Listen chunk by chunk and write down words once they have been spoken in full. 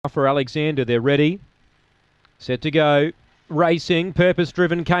For Alexander, they're ready, set to go. Racing, Purpose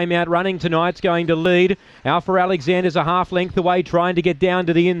Driven came out running tonight's going to lead. Alpha Alexander's a half length away, trying to get down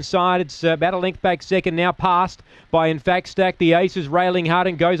to the inside. It's about a length back second now, passed by In Fact Stack. The Ace is railing hard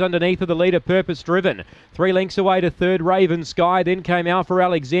and goes underneath of the leader, Purpose Driven. 3 lengths away to third, Raven Sky. Then came Alpha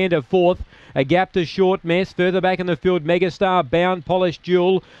Alexander fourth. A gap to Short Mess. Further back in the field, Megastar, Bound, Polished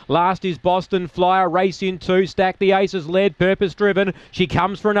Jewel. Last is Boston Flyer. Race in 2. Stack the Aces led. Purpose Driven. She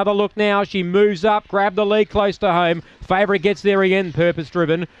comes for another look now. She moves up. Grab the lead close to home. Favourite gets there again, Purpose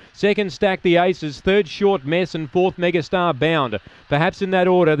Driven. Second, Stack the Aces. Third, Short Mess. And fourth, Megastar, Bound. Perhaps in that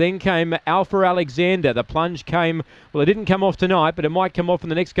order. Then came Alpha Alexander. The plunge came, well, it didn't come off tonight, but it might come off in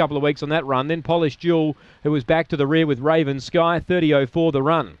the next couple of weeks on that run. Then Polished Jewel, who was back to the rear with Raven Sky. 30.04 the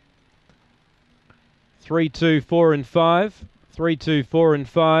run. 3, 2, 4 and 5. 3, 2, 4 and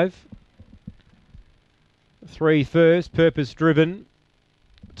 5. 3 first, Purpose Driven.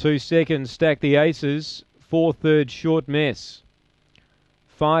 2 seconds, Stack the Aces. 4 third, Short Mess.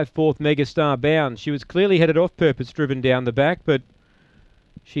 5 fourth, Megastar, Bound. She was clearly headed off Purpose Driven down the back, but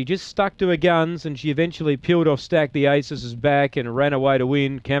she just stuck to her guns and she eventually peeled off Stack the Aces' back and ran away to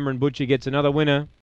win. Cameron Butcher gets another winner.